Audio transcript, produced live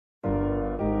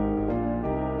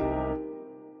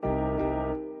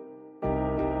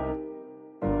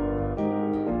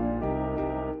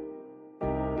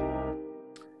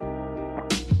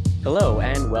Hello,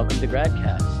 and welcome to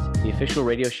GradCast, the official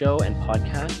radio show and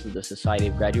podcast of the Society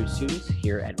of Graduate Students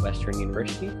here at Western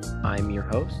University. I'm your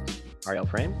host, Ariel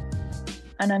Frame.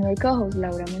 And I'm your co-host,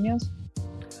 Laura Munoz.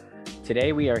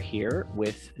 Today we are here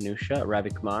with Anusha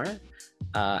Ravikumar,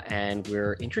 and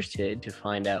we're interested to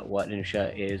find out what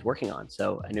Anusha is working on.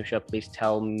 So Anusha, please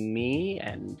tell me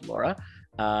and Laura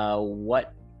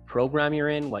what program you're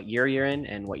in, what year you're in,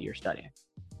 and what you're studying.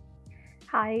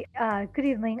 Hi, good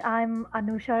evening. I'm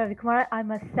Anusha Ravikumar.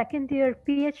 I'm a second year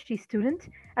PhD student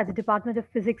at the Department of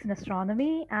Physics and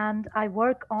Astronomy, and I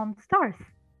work on stars.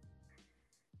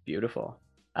 Beautiful.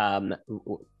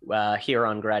 Here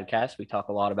on GradCast, we talk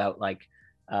a lot about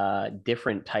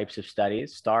different types of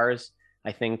studies. Stars,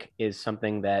 I think, is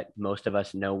something that most of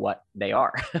us know what they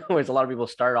are. Whereas a lot of people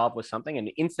start off with something and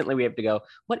instantly we have to go,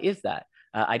 what is that?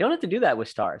 I don't have to do that with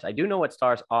stars. I do know what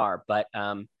stars are, but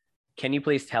can you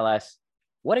please tell us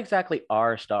what exactly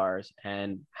are stars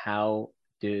and how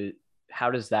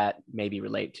does that maybe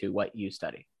relate to what you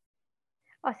study?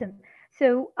 Awesome.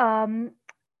 So,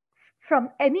 from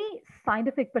any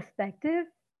scientific perspective,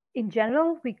 in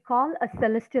general, we call a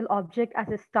celestial object as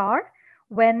a star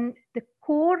when the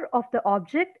core of the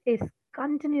object is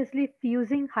continuously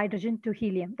fusing hydrogen to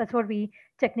helium. That's what we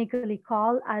technically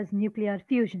call as nuclear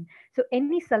fusion. So,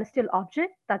 any celestial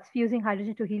object that's fusing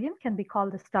hydrogen to helium can be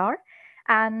called a star.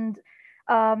 And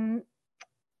um,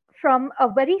 from a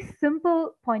very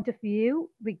simple point of view,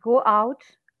 we go out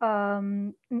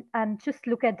and just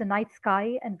look at the night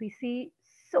sky, and we see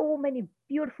so many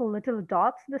beautiful little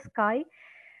dots in the sky.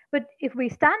 But if we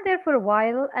stand there for a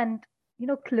while and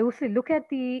closely look at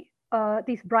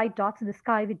these bright dots in the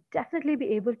sky, we definitely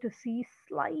be able to see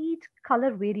slight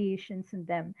color variations in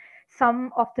them.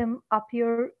 Some of them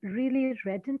appear really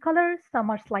red in color, some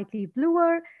are slightly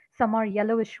bluer, some are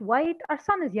yellowish white. Our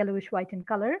sun is yellowish white in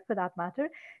color, for that matter.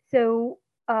 So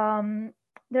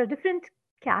there are different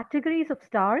categories of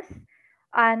stars,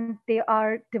 and they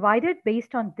are divided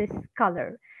based on this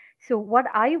color. So, what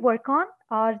I work on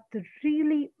are the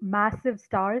really massive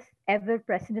stars ever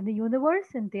present in the universe,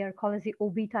 and they are called as the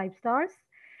OB type stars.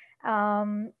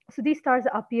 So, these stars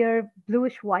appear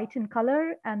bluish white in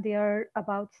color, and they are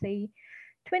about, say,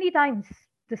 20 times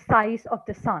the size of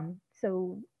the sun.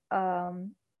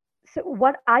 Um, so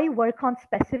what I work on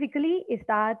specifically is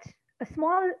that a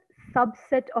small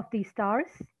subset of these stars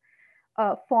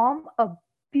form a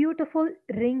beautiful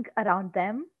ring around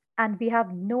them, and we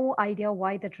have no idea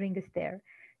why that ring is there.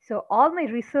 So, all my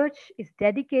research is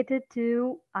dedicated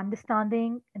to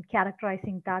understanding and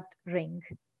characterizing that ring.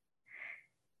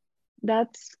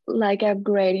 That's like a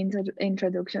great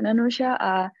introduction,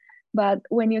 Anusha. But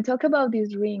when you talk about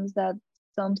these rings that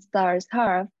some stars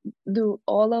have, do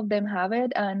all of them have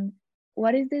it? And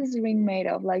what is this ring made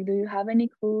of? Like, do you have any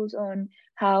clues on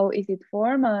how is it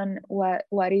formed and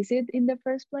what is it in the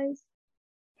first place?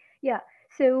 Yeah.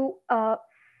 So,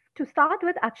 to start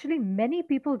with, actually, many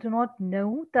people do not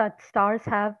know that stars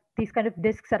have these kind of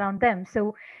disks around them.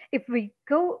 So, if we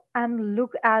go and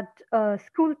look at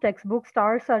school textbooks,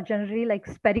 stars are generally like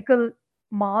spherical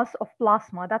mass of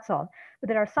plasma. That's all. But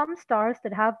there are some stars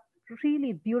that have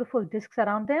really beautiful disks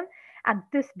around them, and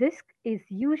this disk is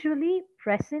usually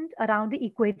present around the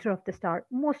equator of the star.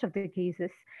 Most of the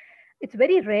cases, it's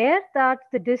very rare that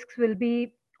the disks will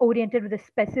be oriented with a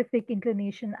specific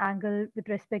inclination angle with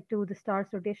respect to the star's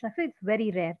rotation. Actually, it's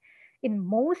very rare. In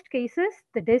most cases,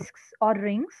 the disks or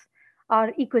rings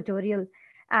are equatorial.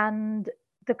 And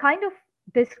the kind of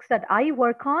disks that I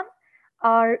work on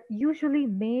are usually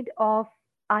made of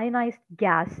ionized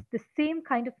gas, the same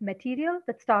kind of material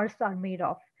that stars are made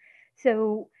of.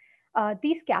 So,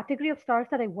 these category of stars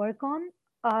that I work on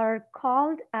are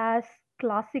called as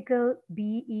classical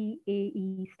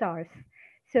BeAe stars.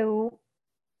 So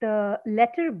the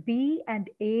letter B and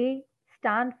A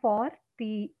stand for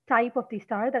the type of the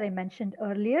star that I mentioned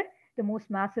earlier, the most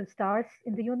massive stars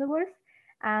in the universe.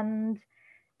 And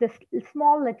the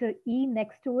small letter E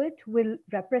next to it will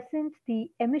represent the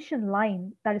emission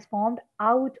line that is formed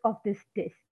out of this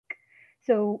disk.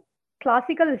 So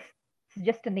classical is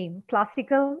just a name.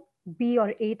 Classical B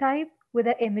or A type with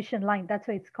an emission line. That's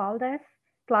why it's called as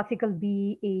classical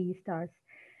BeAe stars.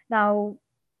 Now,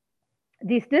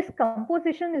 this disk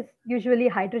composition is usually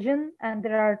hydrogen, and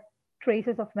there are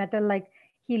traces of metal like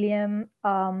helium,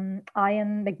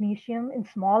 iron, magnesium in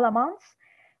small amounts.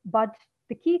 But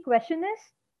the key question is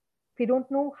we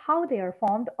don't know how they are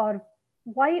formed or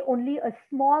why only a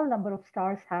small number of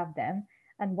stars have them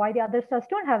and why the other stars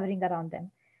don't have a ring around them.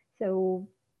 So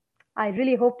I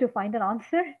really hope to find an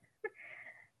answer.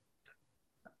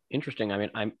 Interesting. I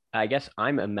mean, I guess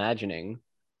I'm imagining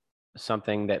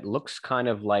something that looks kind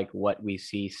of like what we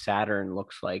see Saturn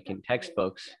looks like in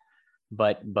textbooks,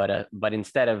 but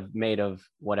instead of made of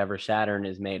whatever Saturn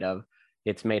is made of,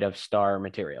 it's made of star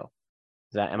material.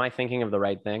 Is that, am I thinking of the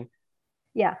right thing?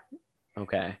 Yeah.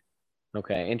 Okay.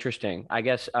 Okay, interesting. I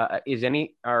guess is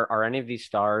any are any of these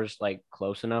stars like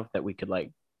close enough that we could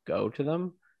like go to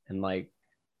them and like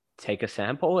take a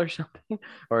sample or something?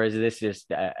 Or is this just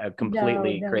a No,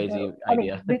 completely no, crazy no. I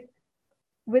mean, idea?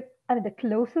 with I mean, the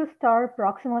closest star,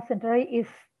 Proxima Centauri, is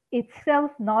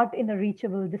itself not in a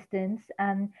reachable distance.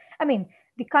 And I mean,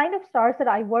 the kind of stars that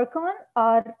I work on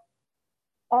are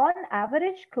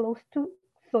average close to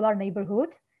solar neighborhood.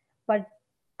 But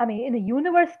I mean, in a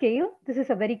universe scale, this is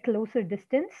a very closer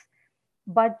distance.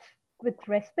 But with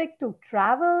respect to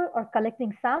travel or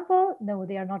collecting sample, no,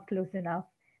 they are not close enough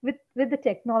with the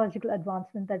technological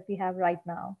advancement that we have right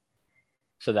now.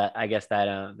 So that I guess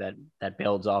that that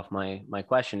builds off my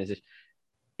question is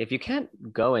if you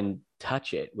can't go and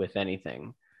touch it with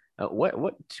anything,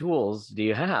 what tools do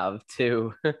you have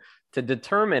to to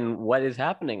determine what is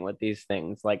happening with these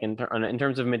things? Like in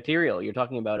terms of material, you're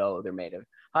talking about, oh, they're made of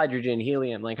hydrogen,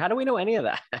 helium. Like, how do we know any of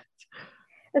that?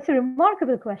 That's a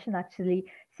remarkable question,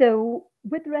 actually. So,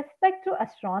 with respect to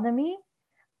astronomy,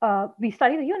 we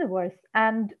study the universe,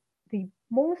 and the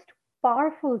most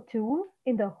powerful tool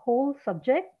in the whole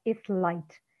subject is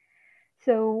light.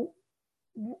 So,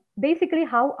 basically,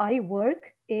 how I work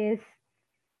is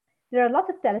there are lots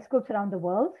of telescopes around the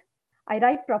world. I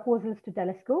write proposals to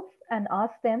telescopes and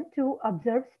ask them to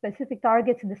observe specific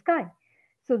targets in the sky.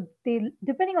 So they,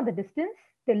 depending on the distance,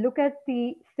 they look at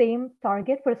the same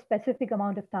target for a specific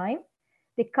amount of time.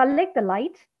 They collect the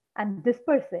light and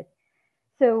disperse it.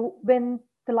 So when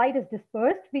the light is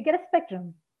dispersed, we get a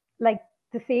spectrum, like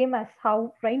the same as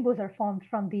how rainbows are formed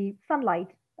from the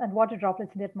sunlight and water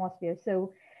droplets in the atmosphere.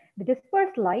 So the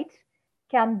dispersed light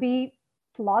can be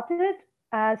plotted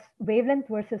as wavelength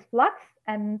versus flux,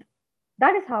 and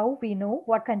that is how we know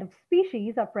what kind of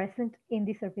species are present in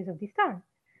the surface of the star.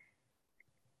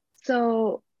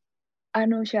 So,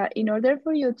 Anusha, in order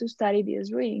for you to study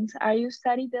these rings, are you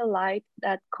study the light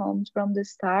that comes from the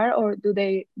star, or do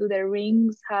the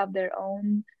rings have their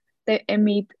own, they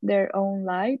emit their own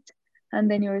light, and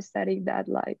then you're studying that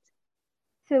light?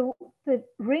 So the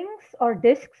rings or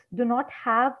disks do not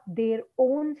have their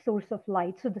own source of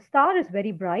light. So the star is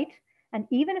very bright. And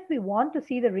even if we want to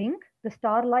see the ring, the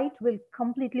starlight will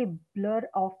completely blur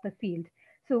off the field.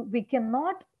 So we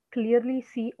cannot clearly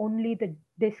see only the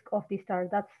disk of the star.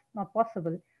 That's not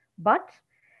possible. But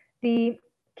the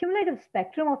cumulative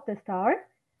spectrum of the star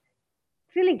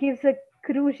really gives a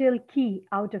crucial key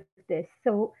out of this.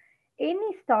 So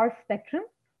any star spectrum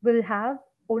will have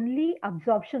only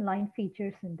absorption line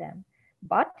features in them.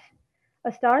 But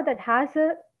a star that has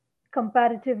a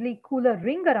comparatively cooler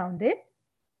ring around it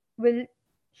will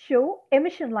show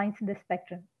emission lines in the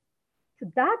spectrum.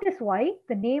 So that is why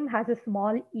the name has a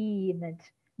small e in it,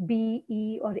 B,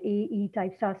 E, or AE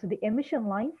type stars. So the emission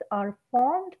lines are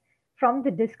formed from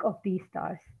the disk of these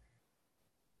stars.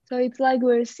 So it's like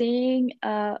we're seeing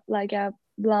like a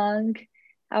blank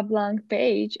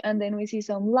page, and then we see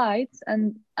some lights,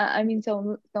 and I mean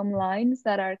some lines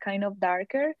that are kind of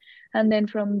darker, and then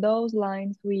from those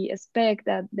lines we expect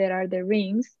that there are the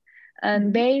rings, and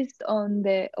Mhm. based on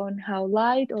the on how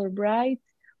light or bright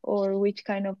or which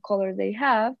kind of color they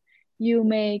have, you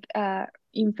make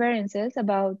inferences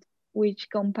about which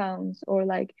compounds or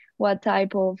like what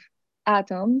type of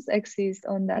atoms exist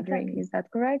on that ring. Exactly. Is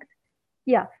that correct?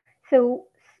 Yeah. So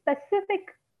specific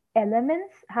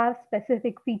elements have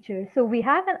specific features. So we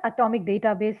have an atomic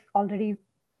database already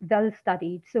well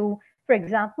studied. So, for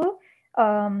example,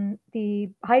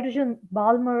 the hydrogen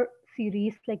Balmer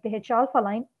series, like the H alpha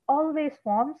line, always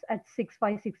forms at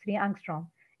 6563 angstrom.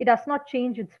 It does not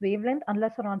change its wavelength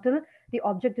unless or until the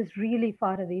object is really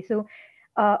far away. So,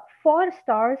 for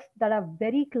stars that are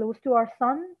very close to our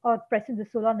sun or present in the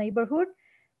solar neighborhood,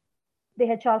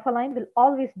 the H alpha line will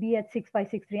always be at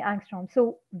 6563 angstrom.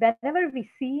 So whenever we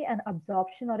see an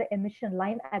absorption or an emission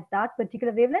line at that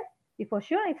particular wavelength, we for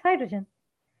sure it's hydrogen.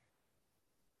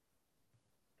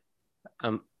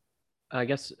 Um, I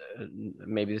guess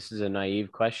maybe this is a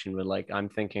naive question, but like I'm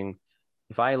thinking,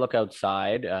 if I look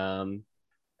outside, and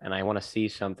I want to see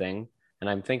something, and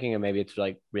I'm thinking of maybe it's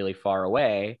like really far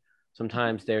away.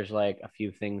 Sometimes there's like a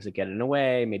few things that get in the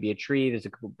way, maybe a tree, there's a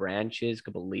couple branches, a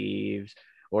couple leaves,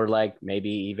 or like maybe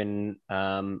even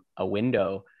a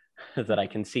window that I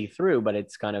can see through, but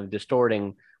it's kind of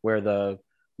distorting where the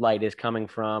light is coming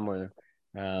from, or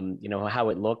you know how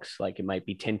it looks like it might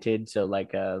be tinted, so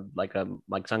like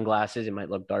sunglasses, it might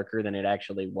look darker than it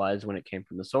actually was when it came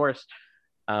from the source.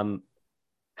 um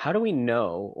how do we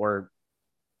know, or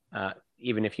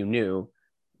even if you knew,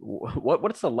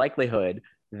 what's the likelihood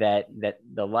that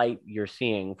the light you're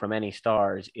seeing from any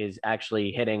stars is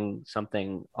actually hitting something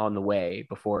on the way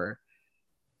before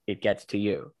it gets to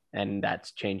you, and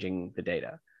that's changing the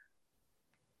data?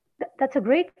 That's a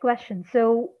great question.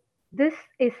 So this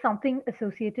is something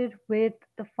associated with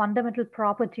the fundamental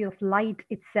property of light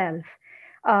itself.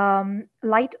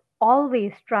 Light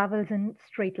always travels in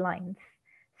straight lines.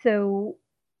 So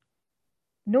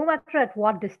no matter at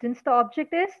what distance the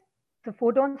object is, the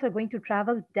photons are going to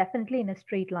travel definitely in a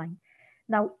straight line.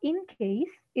 Now, in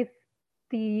case if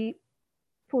the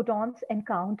photons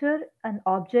encounter an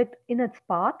object in its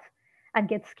path and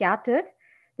get scattered,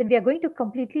 then we are going to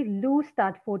completely lose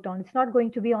that photon. It's not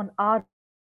going to be on our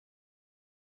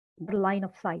line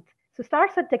of sight. So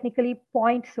stars are technically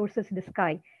point sources in the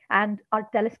sky, and our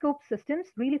telescope systems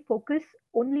really focus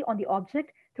only on the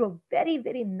object through a very,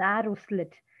 very narrow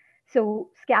slit. So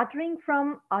scattering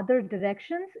from other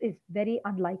directions is very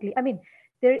unlikely. I mean,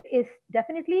 there is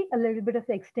definitely a little bit of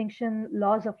extinction,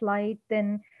 loss of light,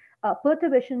 then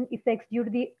perturbation effects due to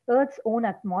the Earth's own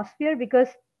atmosphere, because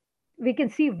we can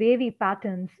see wavy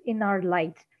patterns in our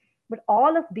light. But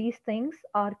all of these things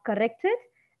are corrected,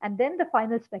 and then the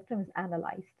final spectrum is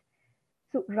analyzed.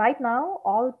 So right now,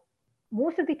 all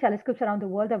most of the telescopes around the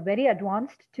world are very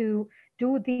advanced to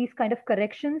do these kind of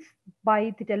corrections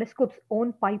by the telescope's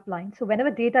own pipeline. So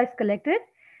whenever data is collected,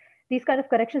 these kind of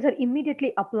corrections are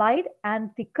immediately applied, and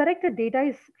the corrected data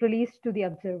is released to the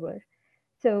observer.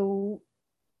 So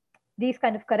these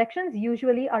kind of corrections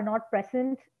usually are not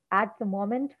present at the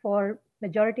moment for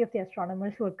majority of the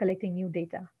astronomers who are collecting new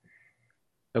data.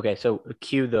 Okay, so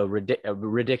cue the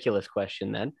ridiculous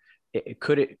question then.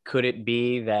 Could it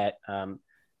be that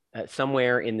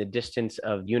somewhere in the distance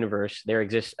of the universe there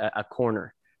exists a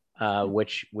corner,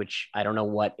 which I don't know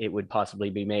what it would possibly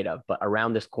be made of, but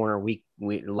around this corner we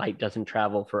light doesn't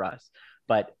travel for us.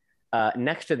 But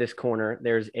next to this corner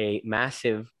there's a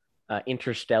massive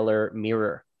interstellar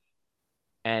mirror,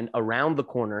 and around the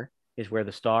corner is where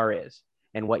the star is,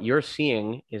 and what you're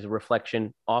seeing is a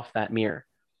reflection off that mirror.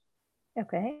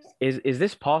 Okay. Is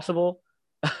this possible?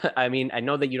 I mean, I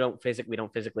know that we don't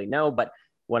physically know, but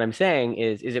what I'm saying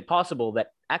is it possible that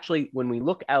actually when we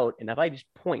look out, and if I just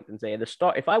point and say the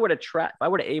star, if I were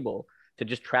to able to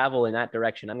just travel in that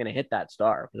direction, I'm going to hit that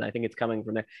star because I think it's coming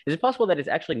from there. Is it possible that it's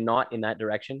actually not in that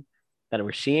direction, that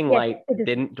we're seeing Yes, light it is.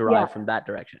 didn't Yeah, derive from that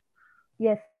direction?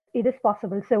 yes, it is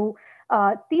possible. So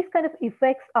these kind of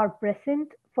effects are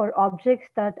present for objects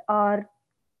that are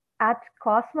at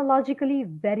cosmologically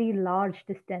very large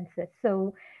distances.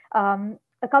 So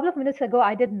a couple of minutes ago,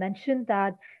 I did mention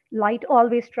that light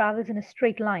always travels in a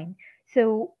straight line.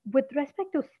 So with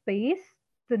respect to space,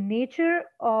 the nature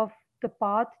of the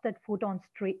path that photons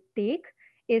take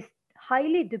is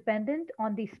highly dependent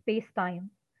on the space-time.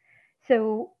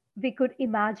 So we could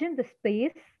imagine the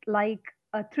space like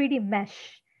a 3D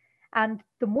mesh. And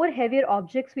the more heavier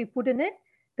objects we put in it,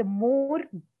 the more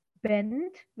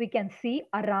bend we can see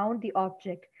around the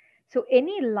object. So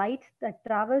any light that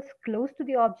travels close to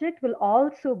the object will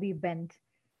also be bent.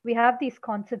 We have these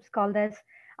concepts called as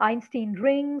Einstein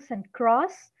rings and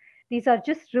cross. These are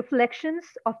just reflections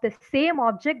of the same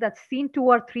object that's seen 2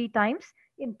 or 3 times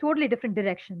in totally different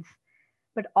directions.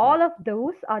 But all of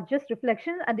those are just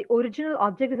reflections, and the original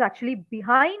object is actually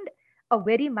behind a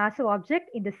very massive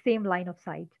object in the same line of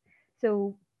sight.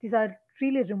 So these are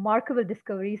really remarkable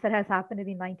discoveries that has happened in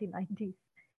the 1990s.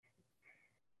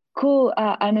 Cool,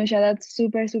 Anusha, that's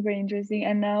super, super interesting.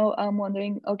 And now I'm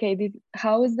wondering, okay,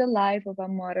 how is the life of a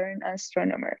modern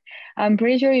astronomer? I'm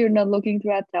pretty sure you're not looking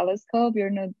through a telescope, you're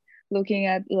not looking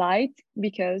at light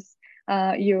because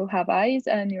you have eyes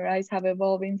and your eyes have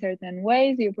evolved in certain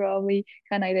ways. You probably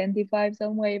can identify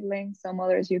some wavelengths, some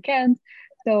others you can't.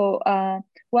 So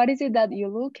what is it that you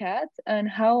look at and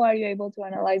how are you able to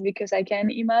analyze? Because I can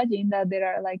imagine that there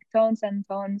are like tons and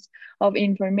tons of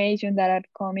information that are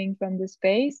coming from the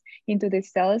space into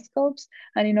these telescopes.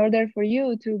 And in order for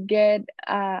you to get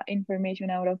information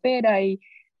out of it, I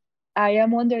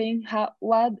am wondering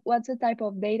what's the type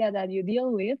of data that you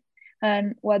deal with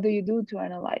and what do you do to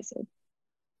analyze it?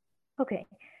 Okay,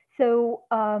 so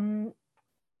on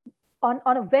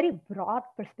a very broad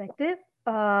perspective,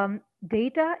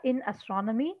 data in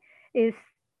astronomy is,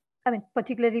 I mean,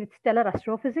 particularly with stellar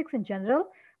astrophysics in general,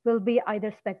 will be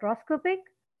either spectroscopic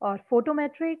or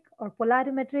photometric or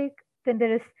polarimetric. Then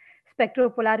there is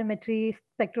spectropolarimetry,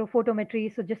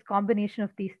 spectrophotometry, so just combination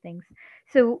of these things.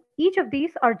 So each of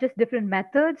these are just different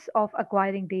methods of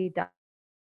acquiring data.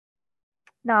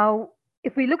 Now,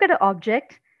 if we look at an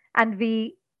object and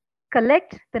we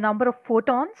collect the number of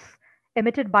photons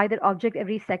emitted by that object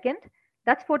every second.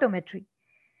 That's photometry.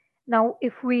 Now,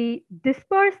 if we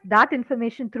disperse that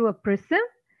information through a prism,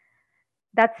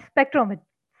 that's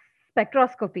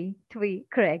spectroscopy, to be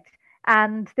correct.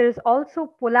 And there's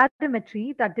also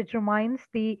polarimetry that determines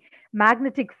the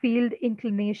magnetic field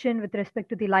inclination with respect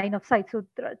to the line of sight. So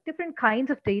there are different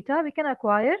kinds of data we can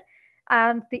acquire,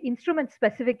 and the instrument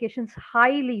specifications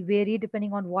highly vary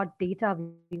depending on what data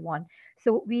we want.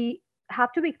 So we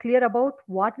have to be clear about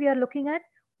what we are looking at,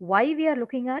 why we are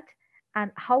looking at,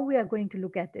 and how we are going to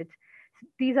look at it.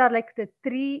 These are like the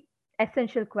three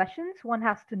essential questions one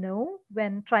has to know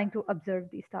when trying to observe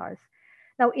these stars.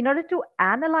 Now, in order to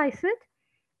analyze it,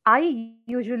 I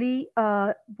usually,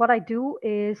 what I do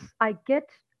is I get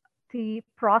the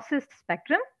processed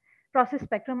spectrum. Processed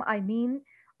spectrum, I mean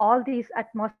all these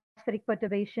atmospheric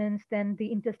perturbations, then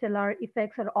the interstellar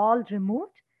effects are all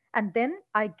removed. And then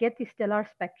I get the stellar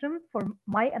spectrum for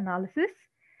my analysis.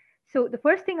 So the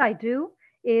first thing I do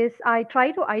is I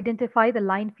try to identify the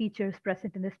line features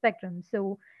present in the spectrum.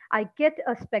 So I get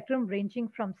a spectrum ranging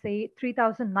from, say,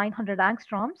 3,900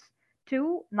 angstroms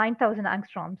to 9,000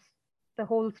 angstroms, the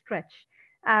whole stretch.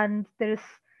 And there's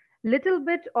little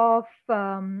bit of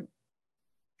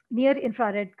near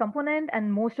infrared component,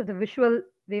 and most of the visual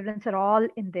wavelengths are all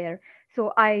in there.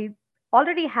 So I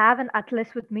already have an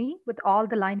atlas with me with all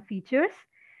the line features.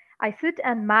 I sit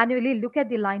and manually look at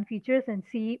the line features and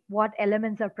see what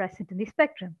elements are present in the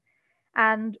spectrum.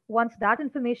 And once that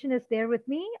information is there with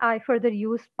me, I further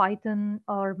use Python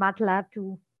or MATLAB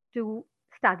to do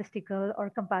statistical or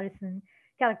comparison,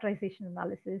 characterization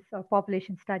analysis, or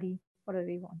population study, whatever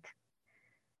we want.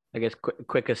 I guess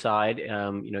quick aside,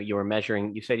 you were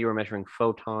measuring, you said you were measuring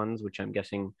photons, which I'm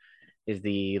guessing is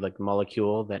the like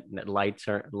molecule that lights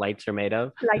are made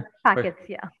of. Light packets,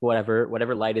 yeah.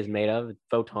 Whatever light is made of.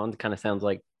 Photons kind of sounds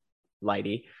like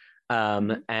lighty.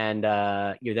 And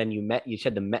you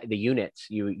said the units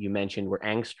you mentioned were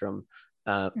angstrom.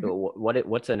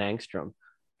 What's an angstrom?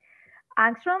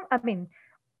 Angstrom, I mean,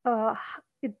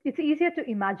 it's easier to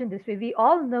imagine this way. We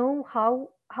all know how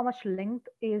much length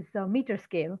is a meter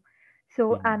scale.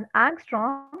 So an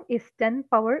angstrom is 10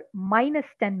 power minus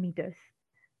 10 meters.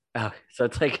 Oh, so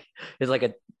it's like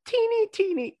a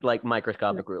teeny like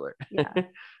microscopic ruler. Yeah.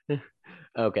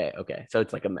 Okay. So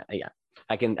it's like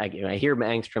I hear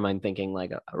angstrom, I'm thinking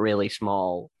like a really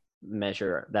small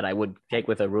measure that I would take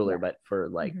with a ruler, but for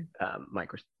like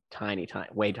tiny,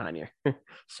 way tinier,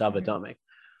 subatomic.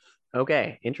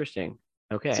 Okay, interesting.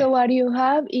 Okay. So what you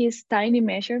have is tiny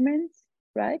measurements,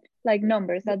 right? Like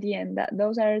numbers at the end. That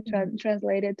those are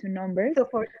translated to numbers. So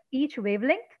for each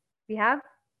wavelength, we have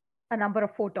a number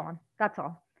of photon. That's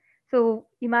all. So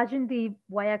imagine the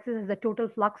y-axis is the total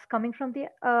flux coming from the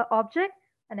object,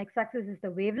 and x-axis is the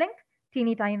wavelength,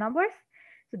 teeny tiny numbers.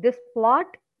 So this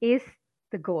plot is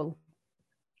the goal.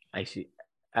 I see.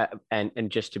 And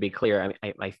just to be clear,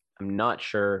 I'm not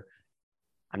sure.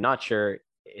 I'm not sure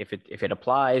if it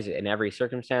applies in every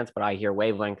circumstance, but I hear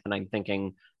wavelength and I'm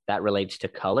thinking that relates to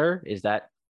color. Is that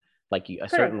like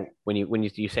certain when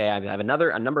you say I have a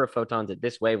number of photons at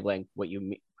this wavelength? What you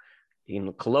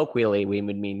mean, colloquially, we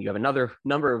would mean you have another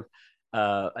number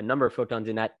of photons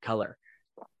in that color.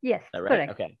 Yes, is that right?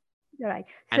 Correct. Okay. You're right.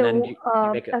 So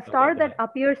a star that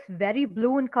appears very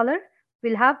blue in color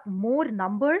will have more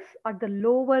numbers at the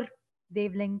lower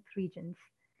wavelength regions.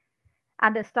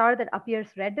 And a star that appears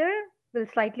redder will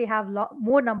slightly have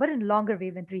more number in longer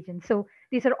wavelength regions. So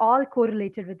these are all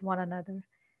correlated with one another.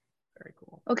 Very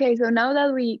cool. Okay, so now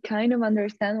that we kind of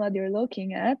understand what you're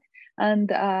looking at and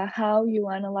how you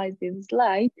analyze this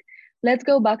light, let's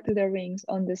go back to the rings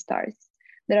on the stars.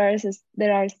 There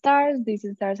are stars, these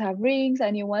stars have rings,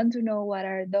 and you want to know what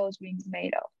are those rings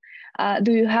made of.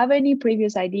 Do you have any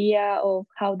previous idea of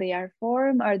how they are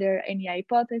formed? Are there any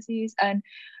hypotheses? And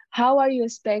how are you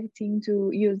expecting to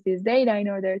use this data in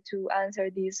order to answer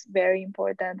these very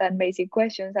important and basic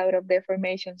questions out of the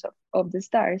formations of the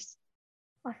stars?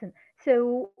 Awesome.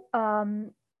 So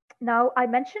now I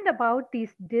mentioned about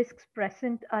these disks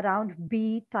present around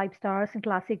B-type stars and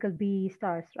classical B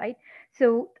stars, right?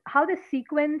 So how the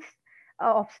sequence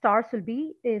of stars will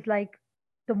be is like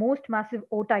the most massive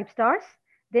O-type stars,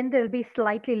 then there'll be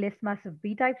slightly less massive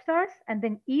B-type stars, and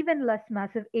then even less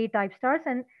massive A-type stars,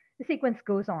 and the sequence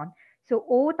goes on. So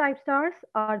O-type stars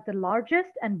are the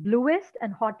largest and bluest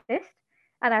and hottest,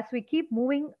 and as we keep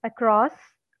moving across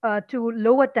to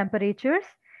lower temperatures,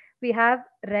 we have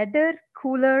redder,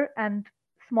 cooler, and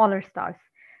smaller stars.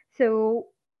 So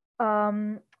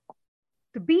the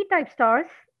B-type stars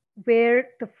were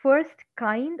the first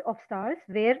kind of stars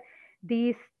where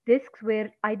these disks were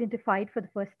identified for the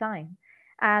first time.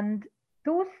 And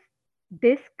those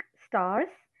disks stars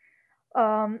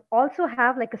also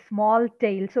have like a small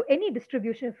tail. So any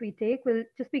distribution if we take will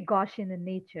just be Gaussian in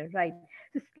nature, right?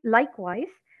 So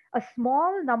likewise, a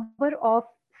small number of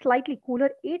slightly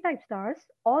cooler A-type stars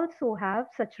also have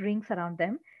such rings around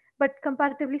them, but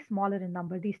comparatively smaller in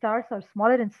number. These stars are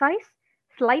smaller in size,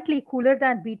 slightly cooler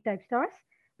than B-type stars,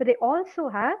 but they also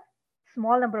have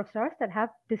small number of stars that have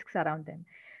disks around them.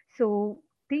 So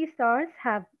these stars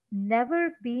have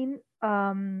never been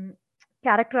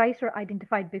characterized or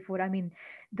identified before. I mean,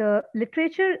 the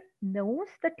literature knows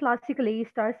that classical A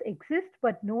stars exist,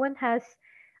 but no one has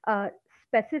uh,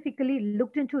 specifically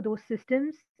looked into those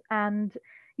systems and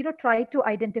tried to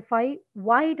identify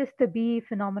why does the B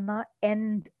phenomena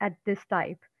end at this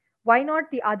type? Why not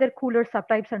the other cooler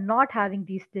subtypes are not having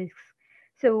these disks?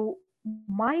 So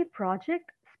my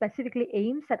project specifically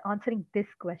aims at answering this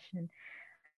question.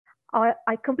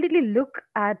 I completely look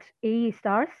at AE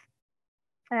stars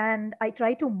and I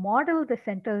try to model the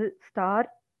central star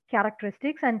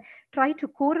characteristics and try to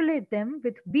correlate them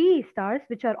with B stars,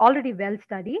 which are already well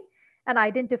studied, and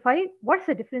identify what's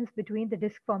the difference between the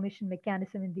disk formation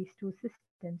mechanism in these two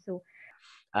systems. So,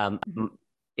 Um,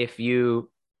 if you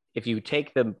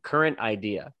take the current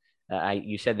idea,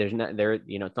 you said there's not there,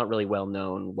 it's not really well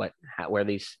known where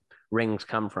these rings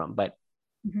come from, but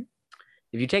Mhm.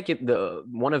 if you take it,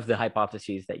 one of the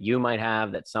hypotheses that you might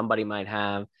have, that somebody might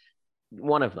have,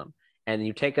 one of them, and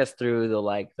you take us through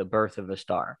the birth of a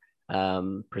star.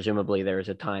 Presumably, there's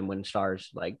a time when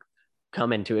stars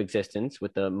come into existence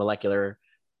with the molecular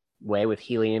way, with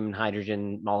helium and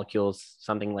hydrogen molecules,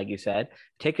 something like you said.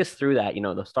 Take us through that.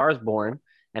 The star is born,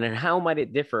 and then how might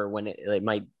it differ when it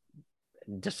might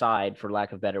decide, for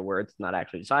lack of better words, not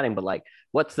actually deciding, but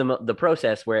what's the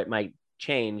process where it might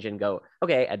change and go,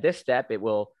 okay, at this step it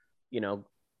will,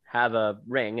 have a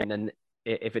ring, and then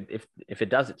if it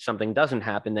does, something doesn't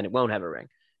happen, then it won't have a ring.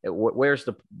 Where's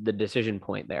the decision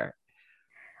point there?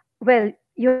 Well,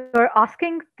 you're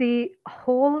asking the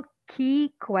whole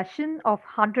key question of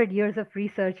 100 years of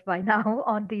research by now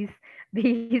on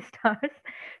these stars.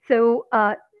 So,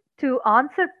 to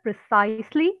answer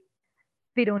precisely,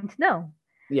 we don't know.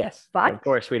 Yes, But of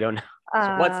course we don't know.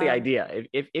 So what's the um, idea?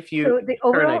 If you so the current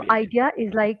overall idea? idea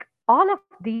is like all of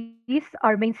these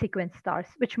are main sequence stars,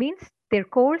 which means their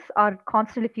cores are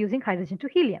constantly fusing hydrogen to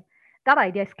helium. That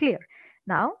idea is clear.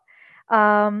 Now,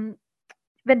 um,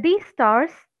 when these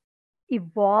stars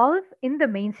evolve in the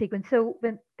main sequence. So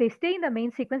when they stay in the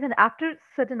main sequence and after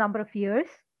certain number of years,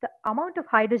 the amount of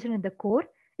hydrogen in the core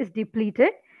is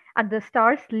depleted and the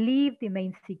stars leave the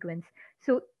main sequence.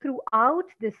 So throughout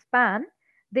this span,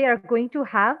 they are going to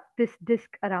have this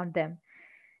disk around them.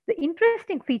 The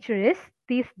interesting feature is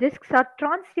these disks are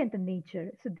transient in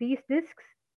nature. So these disks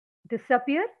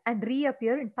disappear and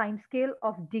reappear in time scale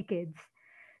of decades.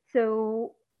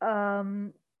 So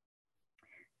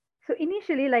so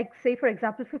initially, like say for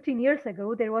example, 15 years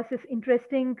ago, there was this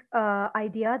interesting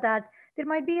idea that there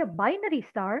might be a binary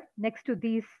star next to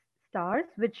these stars,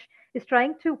 which is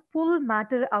trying to pull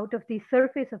matter out of the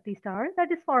surface of the star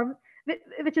that is formed,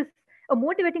 which is a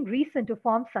motivating reason to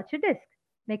form such a disk.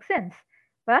 Makes sense.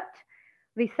 But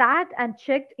we sat and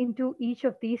checked into each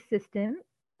of these systems.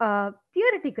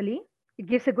 Theoretically, it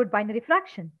gives a good binary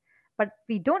fraction, but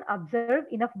we don't observe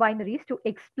enough binaries to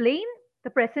explain the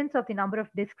presence of the number of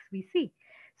disks we see.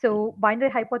 So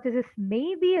binary hypothesis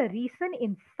may be a reason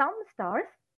in some stars,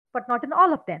 but not in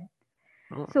all of them.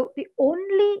 Oh. So the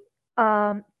only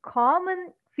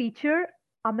common feature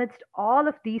amidst all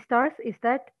of these stars is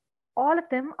that all of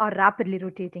them are rapidly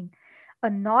rotating. A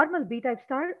normal B-type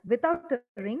star without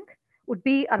a ring would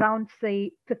be around,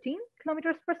 say, 15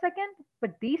 kilometers per second,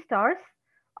 but these stars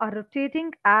are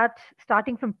rotating at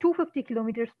starting from 250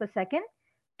 kilometers per second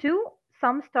to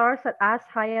some stars are as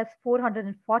high as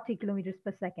 440 kilometers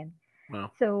per second.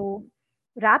 Wow. So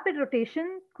rapid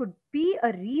rotation could be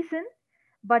a reason,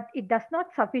 but it does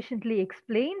not sufficiently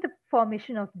explain the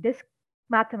formation of disk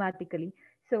mathematically.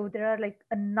 So there are like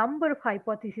a number of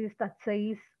hypotheses that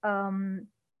says,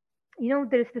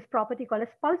 there is this property called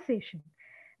as pulsation,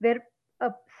 where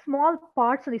small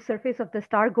parts on the surface of the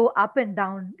star go up and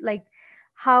down, like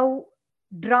how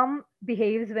drum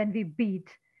behaves when we beat.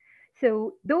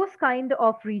 So those kind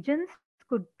of regions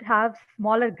could have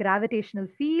smaller gravitational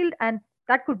field, and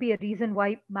that could be a reason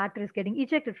why matter is getting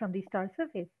ejected from the star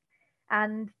surface.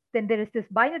 And then there is this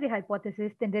binary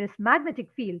hypothesis, then there is magnetic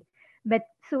field.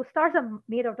 So stars are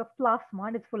made out of plasma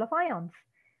and it's full of ions.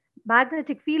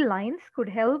 Magnetic field lines could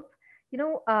help, you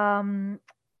know, um,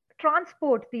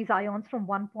 transport these ions from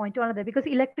one point to another because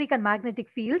electric and magnetic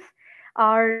fields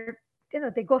are,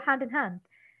 they go hand in hand.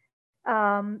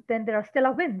 Then there are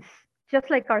stellar winds, just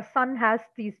like our sun has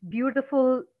these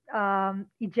beautiful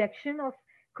ejection of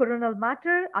coronal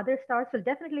matter, other stars will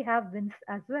definitely have winds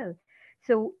as well.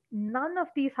 So none of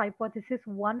these hypotheses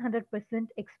 100%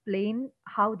 explain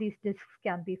how these disks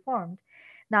can be formed.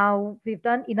 Now we've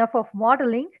done enough of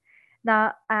modeling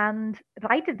now, and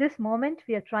right at this moment,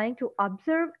 we are trying to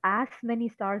observe as many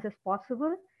stars as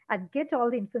possible and get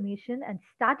all the information and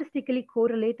statistically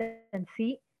correlate and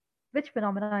see which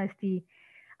phenomena is the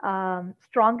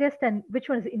strongest and which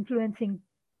one is influencing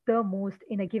the most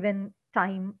in a given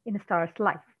time in a star's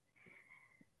life.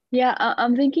 Yeah,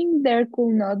 I'm thinking there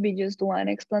could not be just one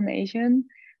explanation.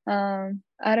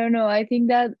 I don't know. I think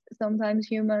that sometimes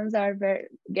humans are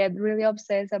get really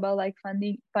obsessed about like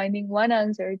finding one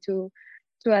answer to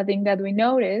a thing that we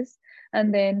notice,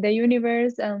 and then the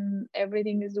universe and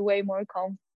everything is way more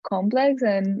complex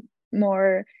and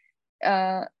more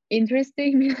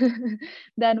interesting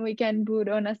than we can put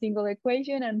on a single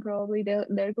equation. And probably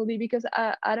there could be, because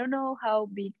I don't know how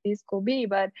big this could be,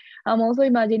 but I'm also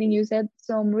imagining, you said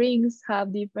some rings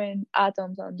have different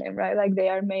atoms on them, right? Like they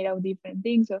are made of different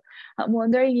things. So I'm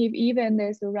wondering if even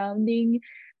the surrounding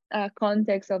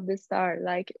context of the star,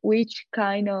 like which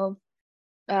kind of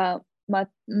uh,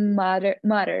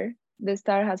 matter the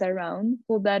star has around,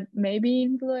 would that maybe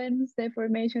influence the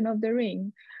formation of the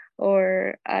ring?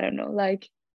 Or I don't know, like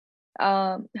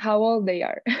how old they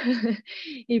are.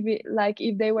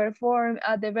 If they were formed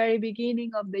at the very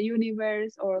beginning of the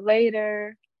universe or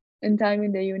later in time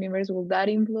in the universe, will that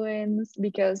influence?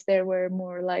 Because there were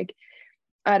more like,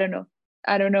 I don't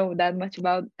know that much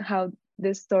about how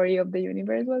the story of the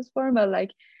universe was formed, but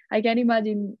like I can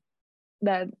imagine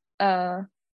that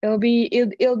it'll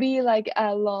be like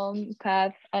a long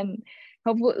path, and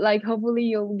hopefully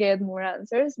you'll get more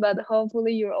answers, but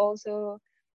hopefully you're also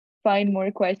find more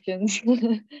questions.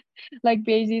 Like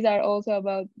PhDs are also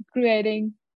about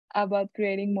creating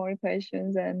more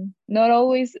questions, and not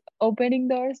always opening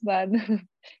doors, but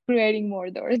creating more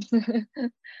doors.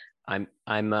 I'm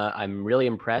really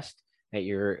impressed at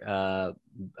your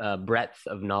breadth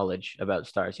of knowledge about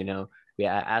stars. We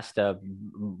asked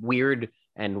weird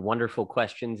and wonderful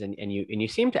questions, and you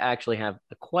seem to actually have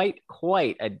quite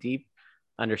a deep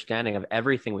understanding of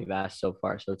everything we've asked so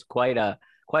far. So it's quite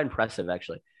impressive,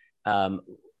 actually.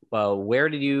 Well, where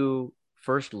did you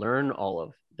first learn all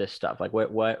of this stuff? Like,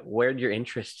 where did your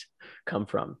interest come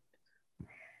from?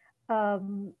 I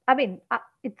mean,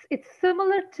 it's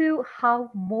similar to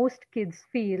how most kids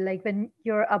feel. Like when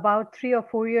you're about 3 or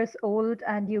 4 years old,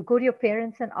 and you go to your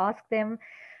parents and ask them,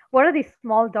 "What are these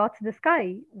small dots in the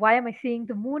sky? Why am I seeing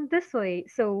the moon this way?"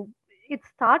 So it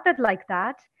started like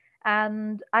that,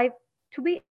 and to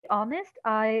be honest,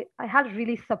 I had a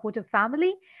really supportive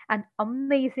family and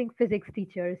amazing physics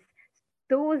teachers.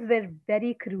 Those were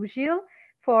very crucial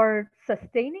for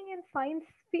sustaining in science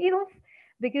fields,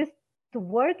 because the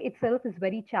work itself is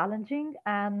very challenging,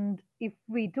 and if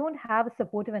we don't have a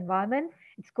supportive environment,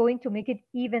 it's going to make it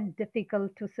even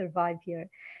difficult to survive here.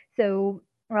 So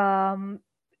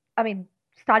I mean,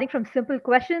 starting from simple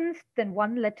questions, then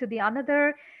one led to the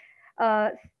another. uh,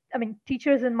 I mean,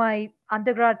 teachers in my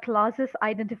undergrad classes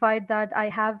identified that I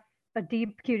have a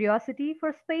deep curiosity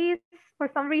for space for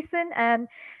some reason, and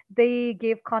they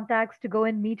gave contacts to go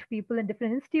and meet people in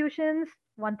different institutions.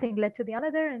 One thing led to the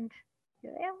other, and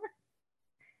here I am.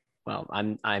 Well,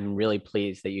 I'm really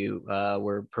pleased that you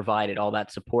were provided all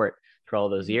that support for all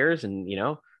those years, and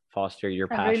foster your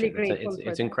I'm really passion. grateful It's for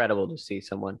it's that. incredible to see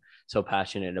someone so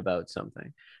passionate about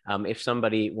something. If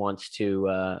somebody wants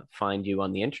to find you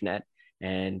on the internet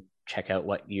and check out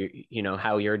what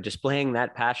how you're displaying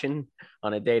that passion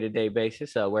on a day-to-day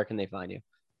basis, where can they find you?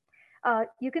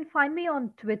 You can find me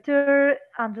on Twitter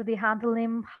under the handle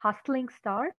name Hustling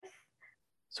Stars.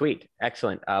 Sweet,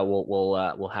 excellent.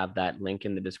 We'll have that link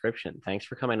in the description. Thanks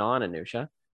for coming on, Anusha.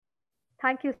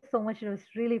 Thank you so much. It was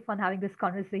really fun having this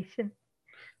conversation.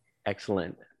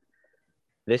 Excellent.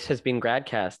 This has been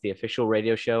GradCast, the official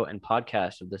radio show and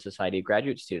podcast of the Society of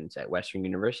Graduate Students at Western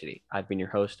University. I've been your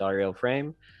host, Ariel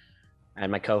Frame,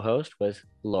 and my co-host was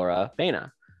Laura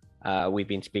Baina. We've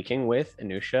been speaking with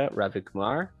Anusha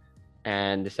Ravikumar,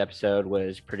 and this episode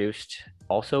was produced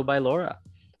also by Laura.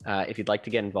 If you'd like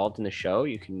to get involved in the show,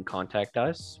 you can contact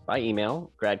us by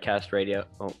email, gradcastradio.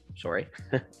 Oh, sorry,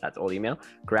 that's old email,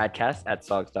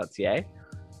 gradcast@sogs.ca.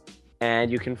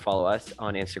 And you can follow us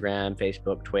on Instagram,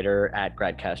 Facebook, Twitter at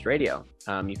GradCast Radio.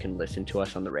 You can listen to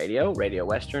us on the Radio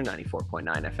Western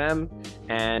 94.9 FM,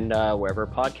 and wherever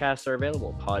podcasts are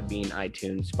available, Podbean,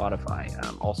 iTunes, Spotify.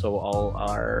 Also, all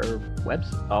our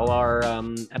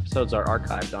episodes are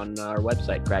archived on our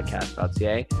website,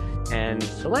 gradcast.ca, and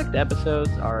select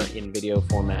episodes are in video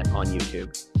format on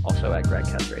YouTube. also at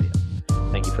GradCast Radio.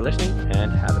 Thank you for listening,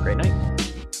 and have a great night.